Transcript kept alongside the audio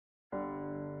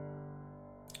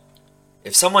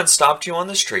If someone stopped you on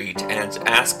the street and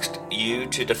asked you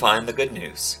to define the good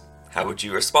news, how would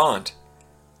you respond?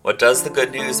 What does the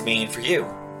good news mean for you?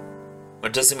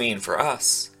 What does it mean for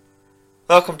us?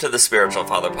 Welcome to the Spiritual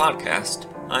Father Podcast.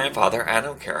 I am Father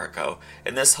Adam Carrico,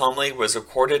 and this homily was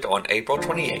recorded on April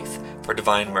 28th for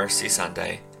Divine Mercy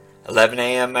Sunday, 11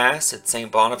 a.m. Mass at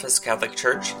St. Boniface Catholic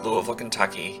Church, Louisville,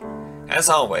 Kentucky. As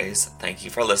always, thank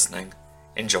you for listening.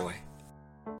 Enjoy.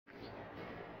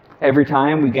 Every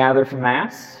time we gather for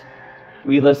Mass,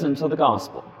 we listen to the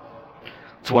Gospel.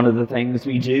 It's one of the things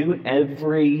we do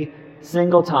every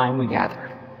single time we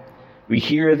gather. We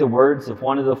hear the words of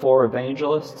one of the four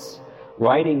evangelists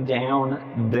writing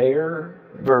down their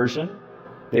version,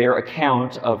 their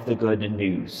account of the good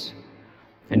news.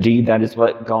 Indeed, that is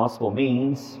what gospel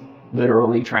means,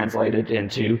 literally translated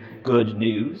into good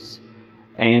news.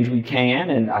 And we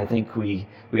can, and I think we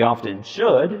often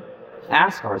should,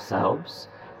 ask ourselves,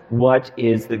 what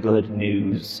is the good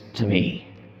news to me?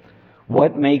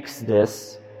 What makes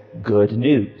this good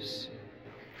news?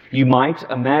 You might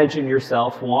imagine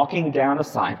yourself walking down a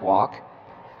sidewalk,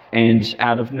 and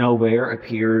out of nowhere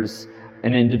appears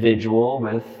an individual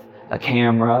with a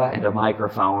camera and a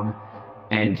microphone,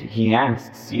 and he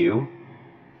asks you,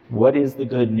 what does the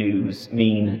good news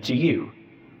mean to you?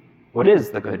 What is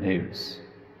the good news?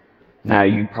 Now,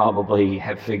 you probably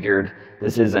have figured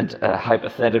this isn't a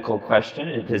hypothetical question.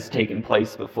 It has taken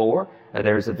place before.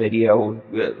 There's a video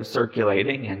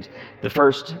circulating, and the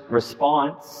first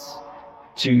response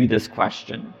to this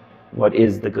question, what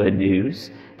is the good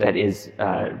news, that is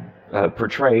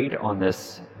portrayed on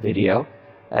this video,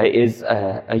 is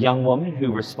a young woman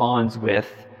who responds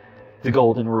with the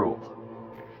golden rule.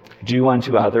 Do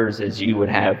unto others as you would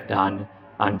have done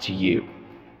unto you.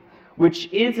 Which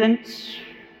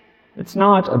it's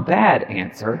not a bad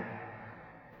answer,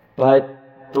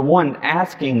 but the one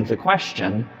asking the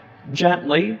question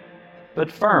gently but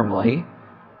firmly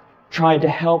tried to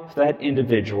help that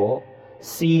individual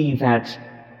see that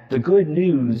the good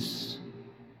news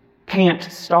can't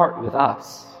start with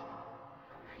us.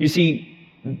 You see,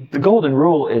 the golden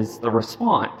rule is the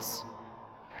response.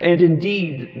 And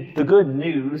indeed, the good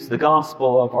news, the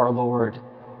gospel of our Lord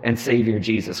and Savior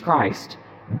Jesus Christ,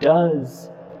 does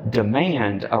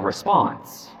demand a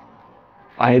response.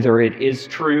 Either it is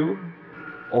true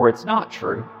or it's not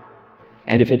true.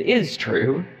 And if it is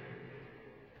true,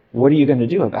 what are you going to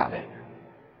do about it?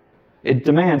 It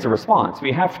demands a response.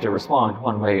 We have to respond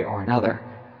one way or another.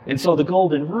 And so the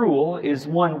golden rule is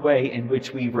one way in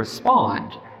which we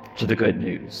respond to the good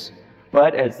news.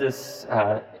 But as this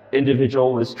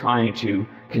individual was trying to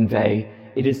convey,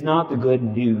 it is not the good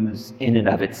news in and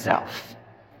of itself.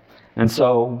 And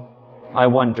so I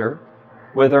wonder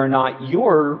whether or not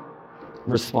your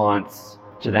response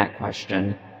to that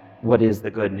question, what is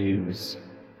the good news?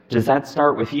 Does that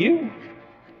start with you,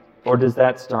 or does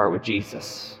that start with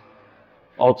Jesus?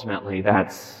 Ultimately,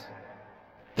 that's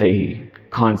the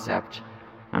concept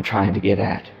I'm trying to get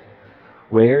at.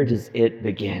 Where does it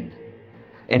begin?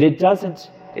 And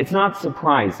it's not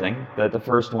surprising that the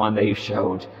first one they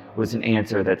showed was an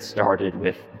answer that started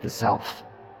with the self.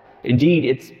 Indeed,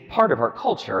 it's part of our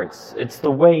culture. It's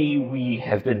the way we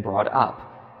have been brought up.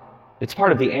 It's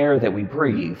part of the air that we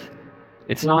breathe.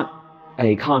 It's not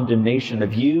a condemnation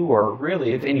of you or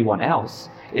really of anyone else.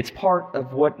 It's part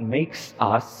of what makes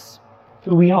us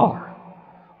who we are.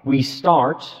 We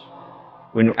start,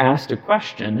 when asked a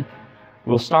question,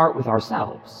 we'll start with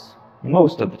ourselves,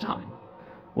 most of the time.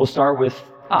 We'll start with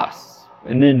us,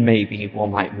 and then maybe we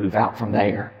might move out from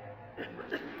there.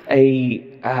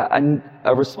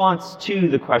 A response to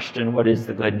the question, what is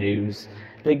the good news,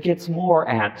 that gets more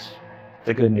at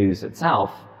the good news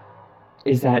itself,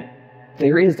 is that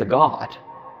there is a God.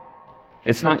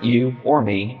 It's not you or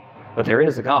me, but there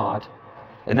is a God.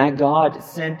 And that God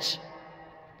sent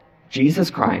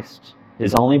Jesus Christ,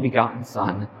 his only begotten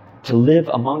Son, to live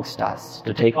amongst us,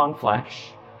 to take on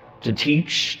flesh, to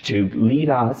teach, to lead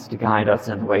us, to guide us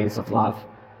in the ways of love,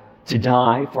 to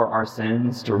die for our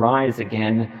sins, to rise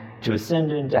again, to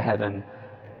ascend into heaven,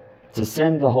 to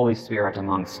send the Holy Spirit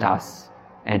amongst us,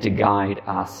 and to guide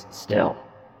us still.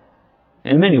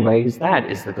 In many ways, that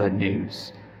is the good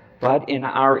news. But in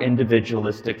our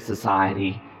individualistic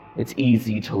society, it's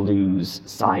easy to lose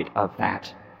sight of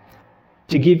that.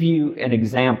 To give you an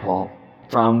example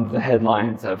from the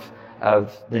headlines of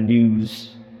the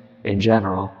news in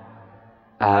general,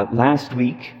 last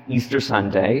week, Easter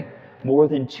Sunday, more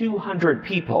than 200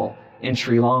 people in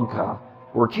Sri Lanka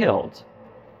were killed.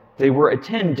 They were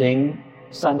attending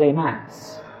Sunday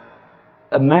Mass,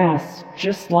 a Mass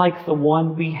just like the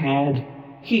one we had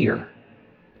here.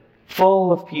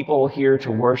 full of people here to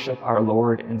worship our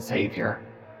Lord and Savior.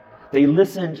 They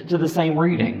listened to the same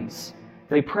readings.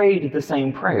 They prayed the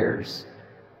same prayers.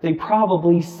 They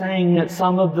probably sang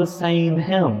some of the same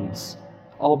hymns,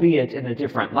 albeit in a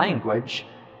different language,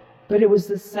 but it was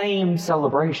the same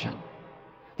celebration.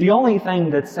 The only thing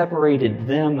that separated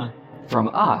them from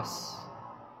us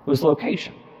was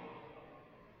location.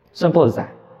 Simple as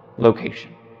that,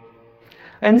 location.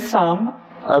 And some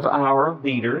of our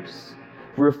leaders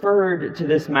referred to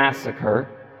this massacre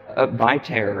by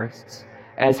terrorists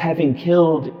as having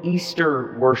killed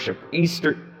Easter worshipers.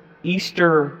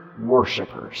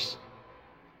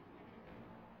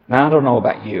 Now, I don't know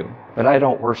about you, but I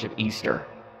don't worship Easter.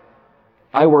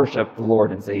 I worship the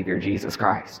Lord and Savior Jesus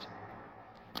Christ.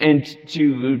 And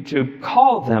to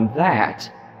call them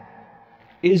that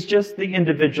is just the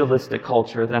individualistic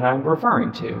culture that I'm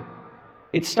referring to.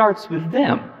 It starts with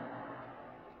them.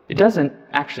 It doesn't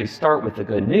actually start with the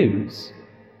good news.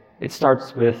 It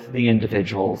starts with the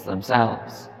individuals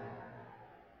themselves.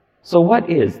 So what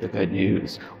is the good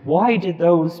news? Why did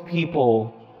those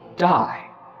people die?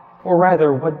 Or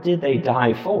rather, what did they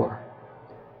die for?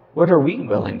 What are we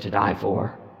willing to die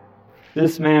for?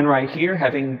 This man right here,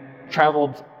 having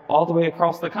traveled all the way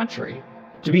across the country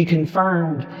to be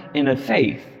confirmed in a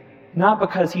faith, not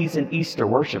because he's an Easter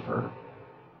worshiper,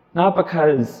 not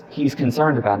because he's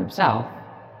concerned about himself,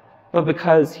 but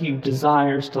because he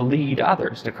desires to lead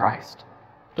others to Christ,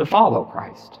 to follow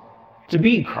Christ, to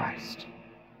be Christ,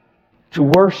 to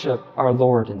worship our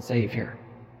Lord and Savior.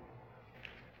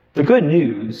 The good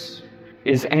news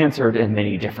is answered in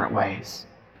many different ways.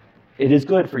 It is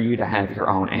good for you to have your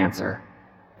own answer.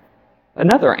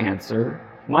 Another answer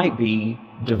might be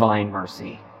divine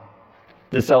mercy,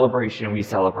 the celebration we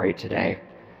celebrate today.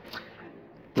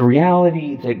 The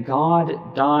reality that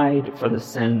God died for the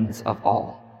sins of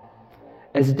all,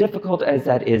 as difficult as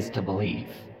that is to believe.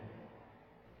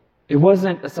 It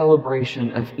wasn't a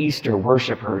celebration of Easter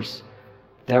worshipers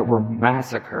that were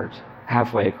massacred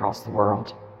halfway across the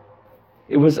world.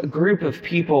 It was a group of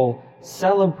people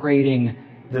celebrating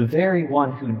the very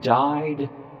one who died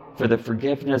for the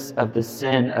forgiveness of the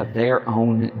sin of their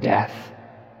own death.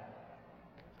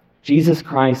 Jesus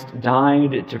Christ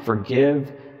died to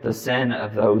forgive the sin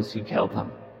of those who killed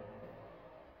them.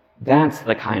 That's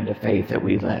the kind of faith that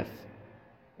we live.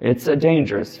 It's a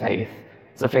dangerous faith.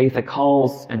 It's a faith that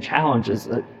calls and challenges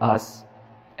us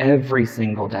every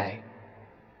single day.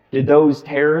 Did those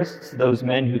terrorists, those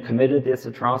men who committed this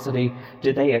atrocity,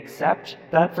 did they accept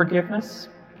that forgiveness?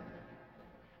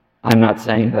 I'm not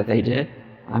saying that they did.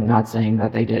 I'm not saying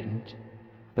that they didn't.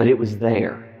 But it was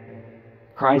there.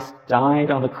 Christ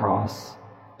died on the cross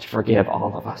to forgive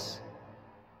all of us.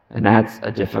 And that's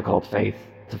a difficult faith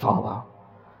to follow.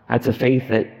 That's a faith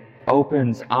that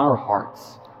opens our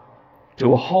hearts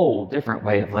to a whole different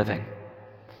way of living.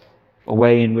 A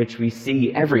way in which we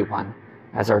see everyone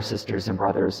as our sisters and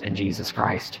brothers in Jesus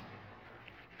Christ.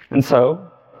 And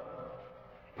so,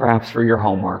 perhaps for your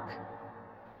homework,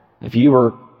 if you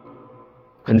were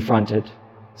confronted,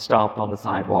 stopped on the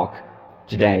sidewalk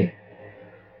today,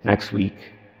 next week,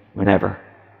 whenever,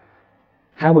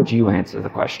 how would you answer the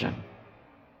question,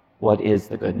 what is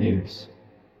the good news?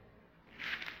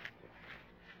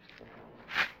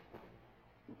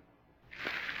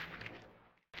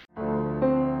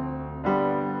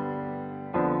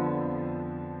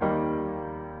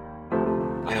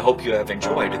 I hope you have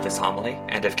enjoyed this homily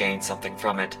and have gained something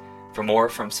from it. For more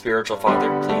from Spiritual Father,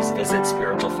 please visit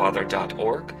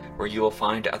spiritualfather.org, where you will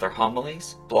find other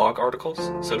homilies, blog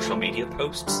articles, social media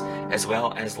posts, as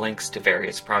well as links to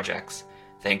various projects.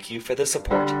 Thank you for the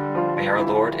support. May our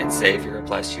Lord and Savior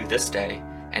bless you this day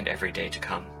and every day to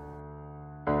come.